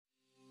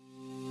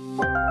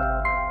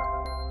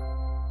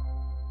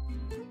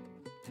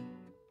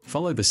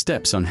Follow the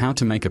steps on how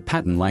to make a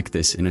pattern like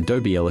this in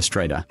Adobe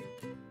Illustrator.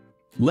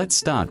 Let's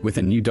start with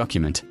a new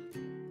document.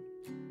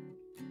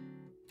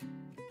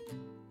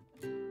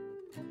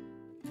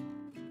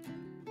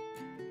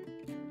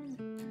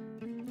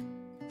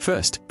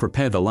 First,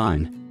 prepare the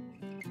line.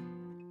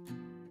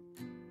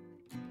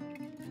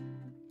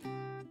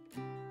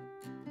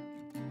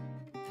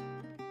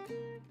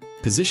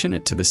 Position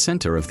it to the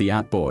center of the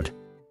artboard.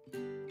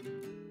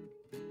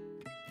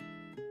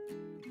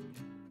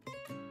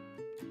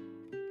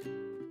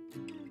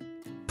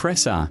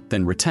 Press R,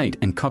 then rotate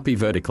and copy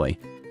vertically.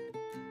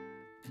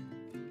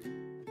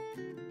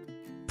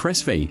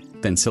 Press V,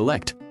 then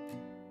select.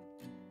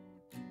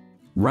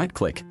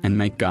 Right-click and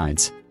make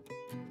guides.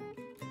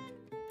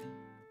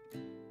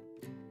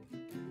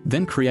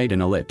 Then create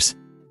an ellipse.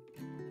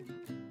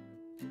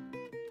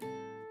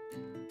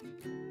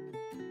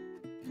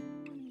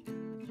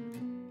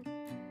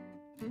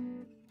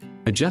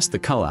 Adjust the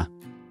color.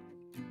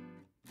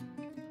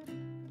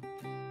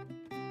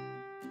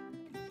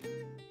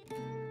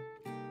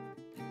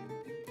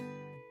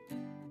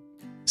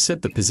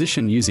 Set the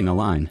position using a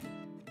line.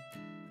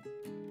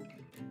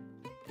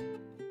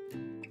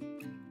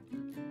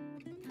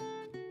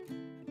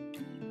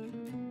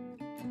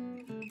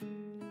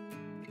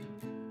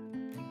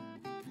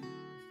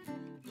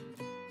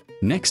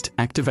 Next,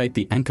 activate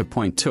the anchor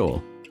point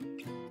tool.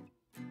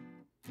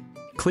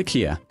 Click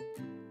here.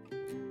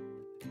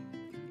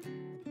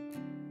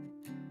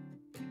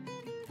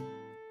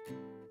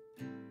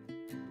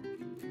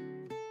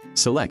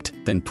 Select,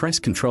 then press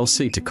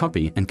Ctrl+C to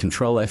copy and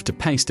Ctrl+F to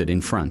paste it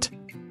in front.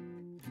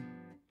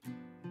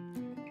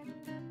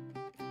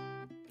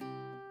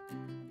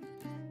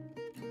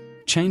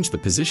 Change the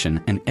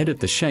position and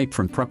edit the shape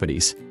from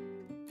Properties.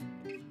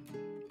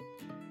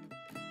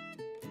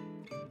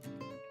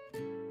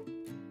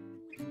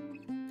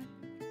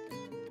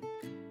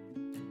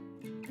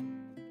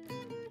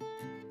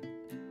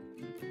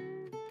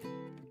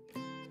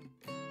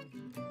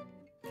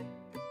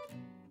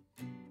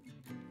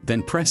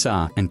 Then press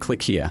R and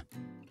click here.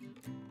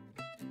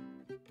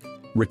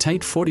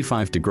 Rotate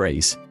 45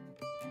 degrees.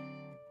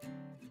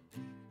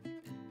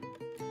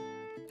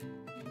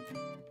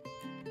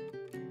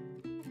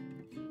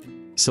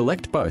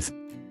 Select both.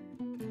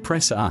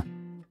 Press R.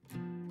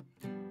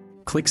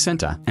 Click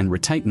center and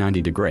rotate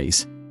 90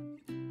 degrees.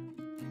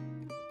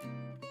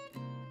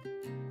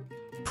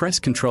 Press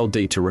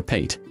Ctrl+D to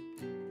repeat.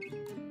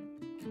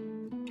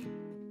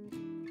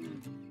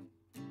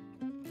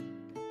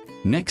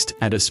 Next,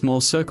 add a small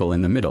circle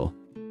in the middle.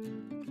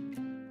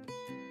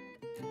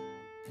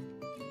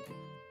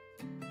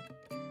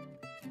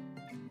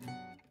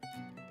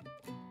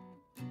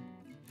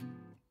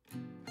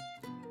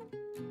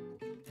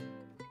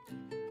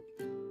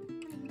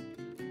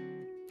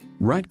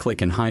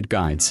 Right-click and hide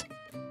guides.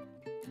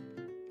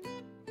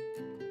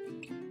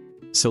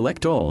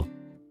 Select all.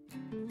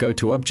 Go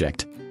to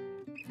Object.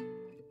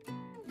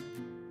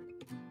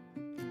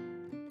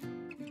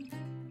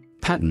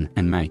 Pattern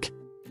and make.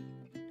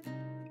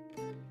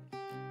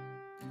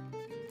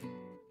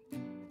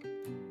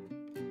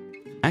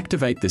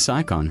 Activate this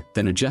icon,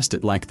 then adjust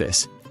it like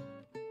this.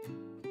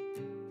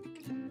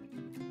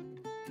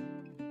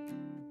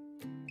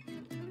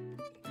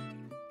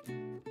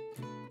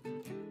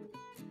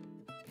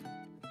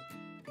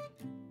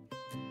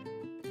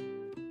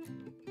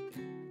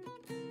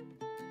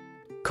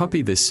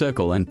 Copy this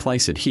circle and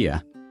place it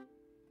here.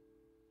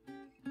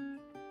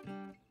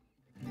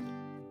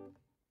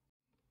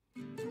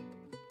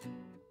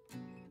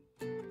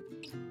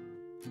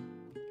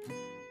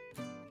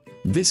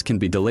 This can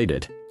be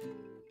deleted.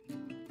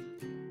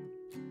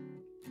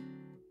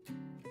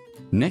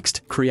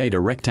 Next, create a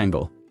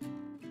rectangle.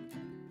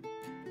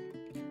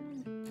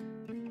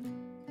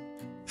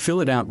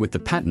 Fill it out with the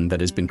pattern that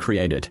has been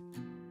created.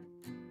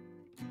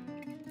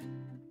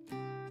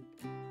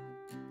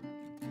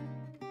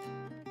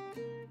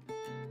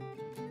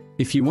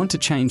 If you want to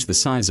change the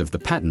size of the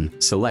pattern,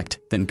 select,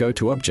 then go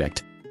to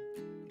Object,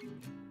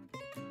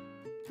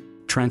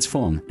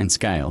 Transform and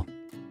Scale.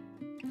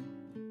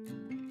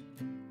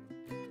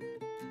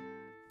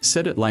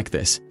 Set it like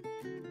this.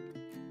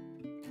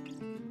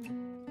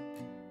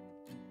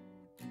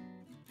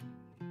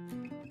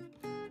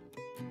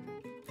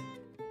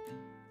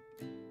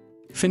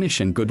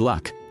 Finish and good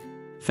luck.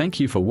 Thank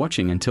you for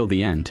watching until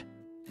the end.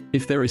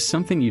 If there is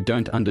something you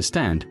don't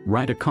understand,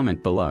 write a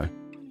comment below.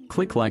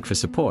 Click like for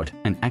support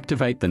and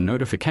activate the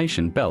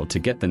notification bell to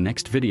get the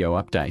next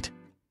video update.